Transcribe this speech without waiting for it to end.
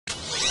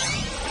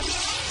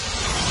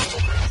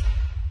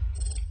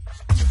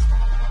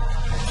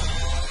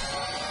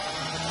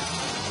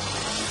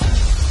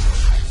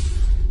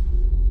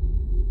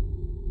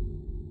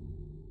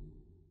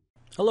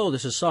Hello,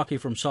 this is Saki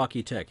from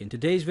Saki Tech. In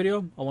today's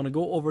video, I want to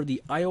go over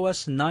the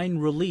iOS 9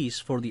 release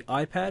for the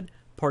iPad,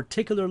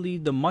 particularly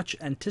the much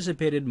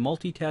anticipated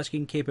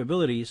multitasking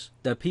capabilities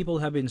that people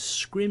have been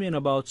screaming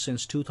about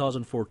since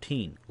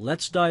 2014.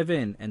 Let's dive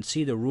in and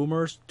see the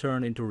rumors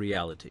turn into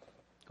reality.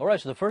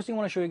 Alright, so the first thing I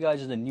want to show you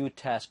guys is the new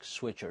task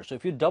switcher. So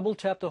if you double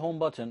tap the home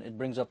button, it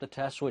brings up the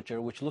task switcher,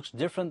 which looks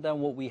different than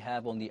what we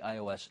have on the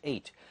iOS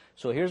 8.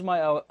 So here's my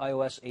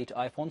iOS 8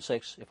 iPhone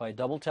 6. If I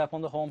double tap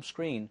on the home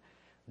screen,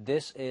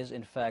 this is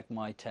in fact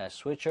my task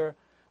switcher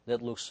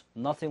that looks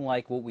nothing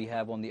like what we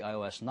have on the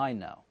iOS 9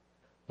 now.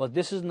 But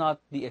this is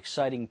not the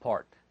exciting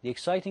part. The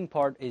exciting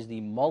part is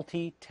the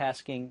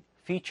multitasking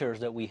features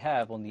that we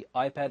have on the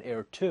iPad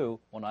Air 2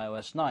 on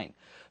iOS 9.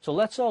 So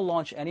let's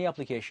launch any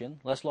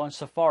application. Let's launch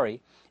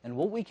Safari, and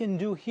what we can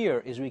do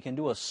here is we can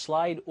do a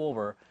slide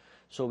over.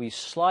 So we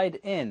slide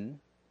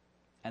in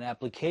an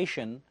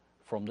application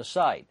from the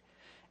side,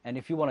 and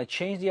if you want to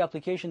change the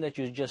application that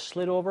you just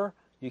slid over,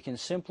 you can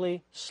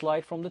simply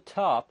slide from the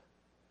top,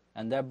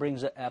 and that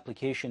brings the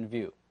application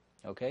view.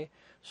 Okay,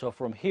 so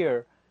from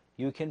here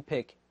you can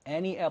pick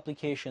any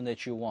application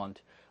that you want.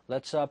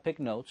 Let's pick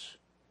Notes.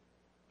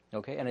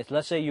 Okay, and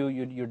let's say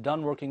you're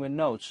done working with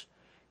Notes,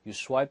 you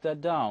swipe that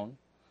down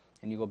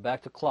and you go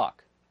back to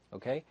Clock.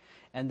 Okay,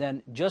 and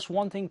then just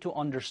one thing to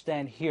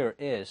understand here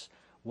is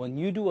when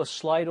you do a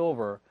slide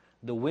over,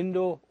 the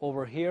window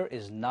over here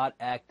is not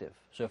active.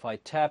 So if I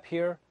tap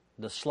here,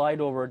 the slide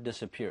over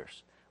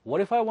disappears. What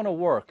if I want to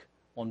work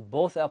on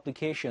both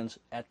applications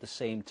at the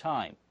same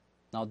time?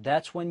 Now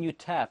that's when you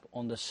tap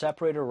on the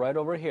separator right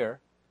over here,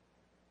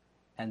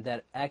 and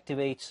that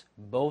activates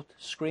both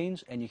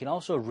screens, and you can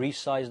also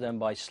resize them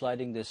by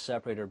sliding this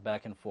separator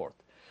back and forth.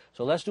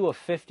 So let's do a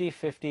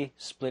 50-50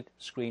 split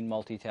screen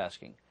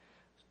multitasking.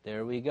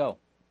 There we go.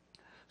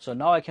 So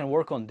now I can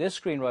work on this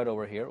screen right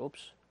over here.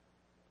 Oops.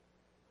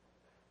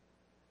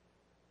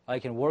 I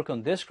can work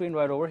on this screen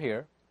right over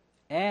here,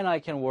 and I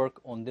can work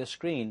on this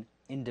screen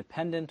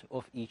independent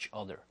of each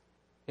other.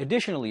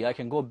 Additionally, I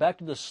can go back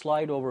to the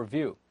slide over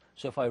view.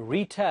 So if I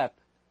re-tap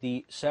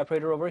the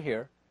separator over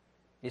here,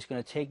 it's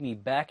going to take me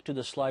back to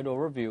the slide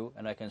over view,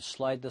 and I can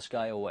slide this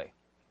guy away.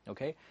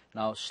 Okay,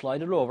 now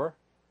slide it over.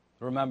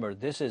 Remember,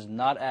 this is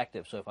not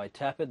active, so if I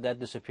tap it, that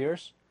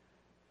disappears.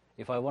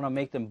 If I want to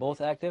make them both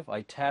active,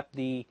 I tap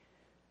the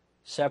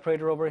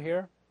separator over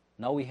here.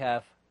 Now we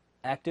have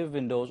active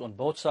windows on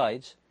both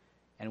sides,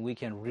 and we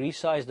can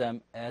resize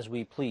them as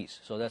we please.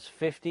 So that's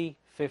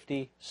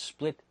 50-50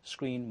 split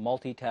screen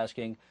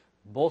multitasking,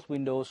 both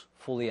windows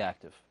fully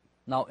active.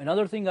 Now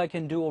another thing I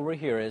can do over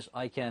here is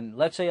I can,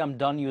 let's say I'm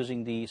done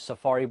using the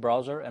Safari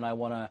browser and I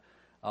want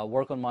to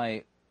work on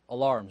my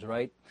alarms,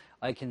 right?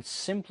 I can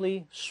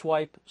simply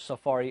swipe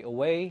Safari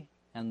away,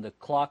 and the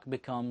clock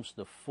becomes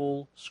the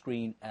full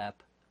screen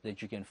app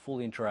that you can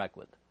fully interact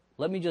with.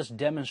 Let me just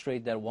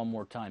demonstrate that one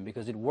more time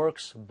because it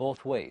works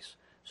both ways.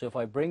 So if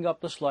I bring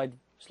up the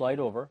slide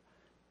over,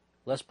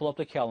 let's pull up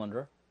the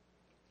calendar,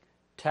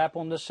 tap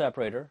on the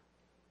separator,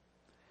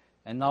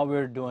 and now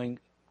we're doing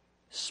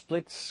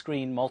split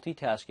screen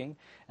multitasking.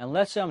 And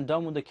let's say I'm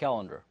done with the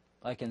calendar.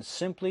 I can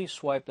simply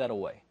swipe that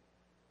away.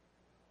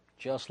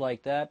 Just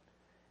like that.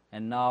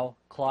 And now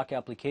clock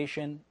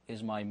application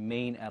is my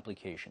main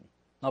application.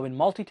 Now in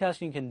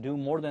multitasking, you can do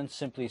more than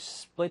simply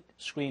split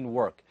screen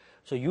work.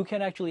 So you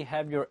can actually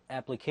have your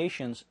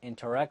applications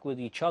interact with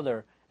each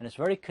other, and it's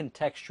very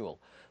contextual.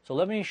 So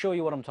let me show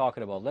you what I'm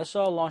talking about. Let's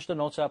launch the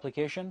Notes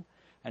application,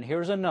 and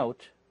here's a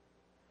note.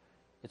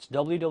 It's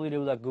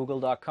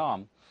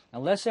www.google.com,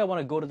 and let's say I want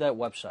to go to that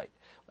website,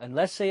 and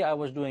let's say I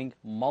was doing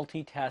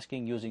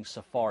multitasking using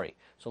Safari.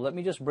 So let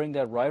me just bring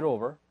that right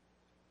over.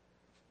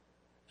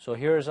 So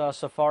here's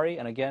Safari,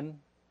 and again,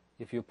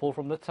 if you pull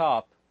from the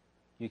top,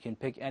 you can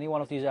pick any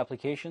one of these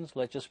applications.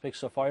 Let's just pick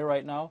Safari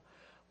right now.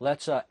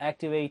 Let's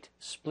activate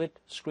split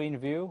screen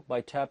view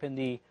by tapping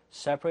the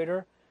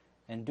separator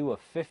and do a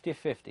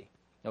 50-50.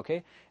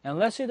 Okay, and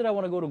let's say that I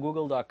want to go to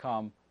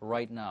google.com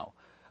right now.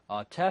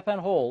 Tap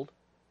and hold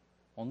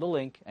on the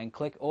link and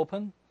click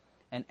open,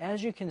 and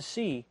as you can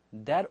see,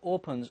 that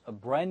opens a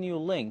brand new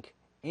link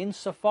in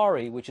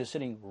Safari which is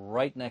sitting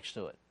right next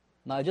to it.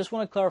 Now I just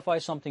want to clarify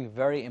something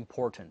very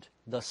important.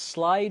 The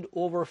slide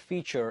over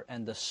feature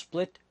and the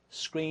split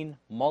screen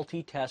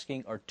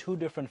multitasking are two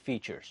different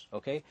features.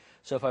 Okay,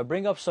 so if I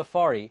bring up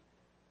Safari,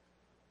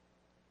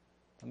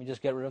 let me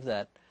just get rid of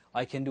that,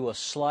 I can do a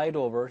slide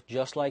over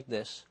just like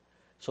this.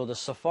 So the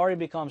Safari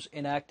becomes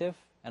inactive,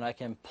 and I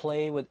can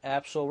play with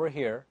apps over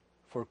here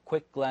for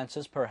quick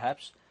glances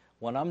perhaps.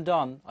 When I'm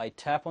done, I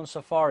tap on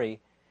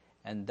Safari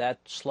and that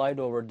slide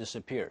over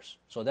disappears.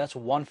 So that's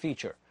one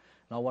feature.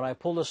 Now when I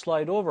pull the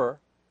slide over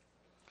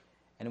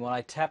and when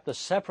I tap the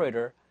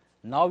separator,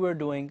 now we're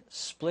doing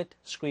split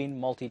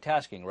screen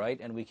multitasking, right?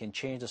 And we can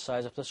change the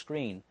size of the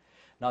screen.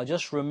 Now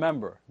just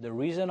remember, the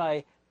reason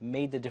I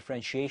made the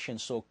differentiation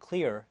so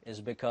clear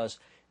is because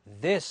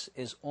this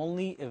is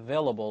only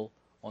available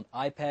on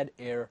iPad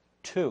Air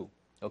 2,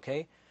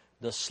 okay?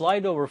 The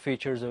slide over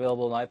feature is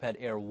available on iPad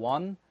Air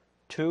 1,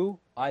 2,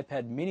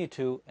 iPad Mini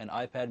 2, and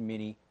iPad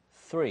Mini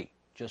 3.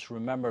 Just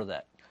remember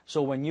that.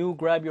 So when you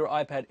grab your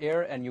iPad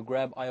Air and you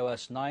grab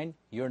iOS 9,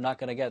 you're not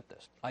going to get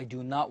this. I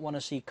do not want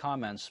to see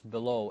comments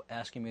below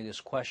asking me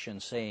this question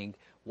saying,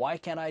 why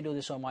can't I do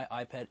this on my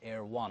iPad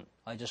Air 1?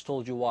 I just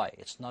told you why.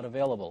 It's not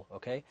available,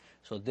 okay?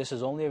 So this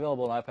is only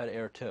available on iPad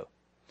Air 2.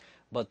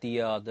 But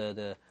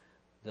the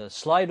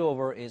slide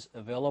over is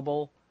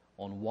available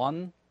on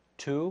 1,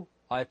 2,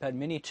 iPad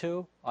Mini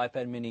 2,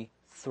 iPad Mini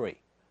 3.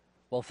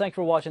 Well, thanks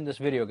for watching this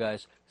video,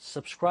 guys.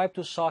 Subscribe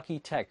to Saki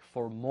Tech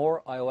for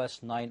more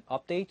iOS 9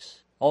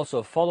 updates.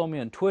 Also, follow me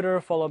on Twitter,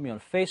 follow me on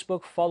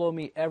Facebook, follow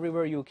me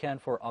everywhere you can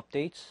for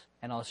updates,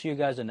 and I'll see you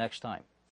guys the next time.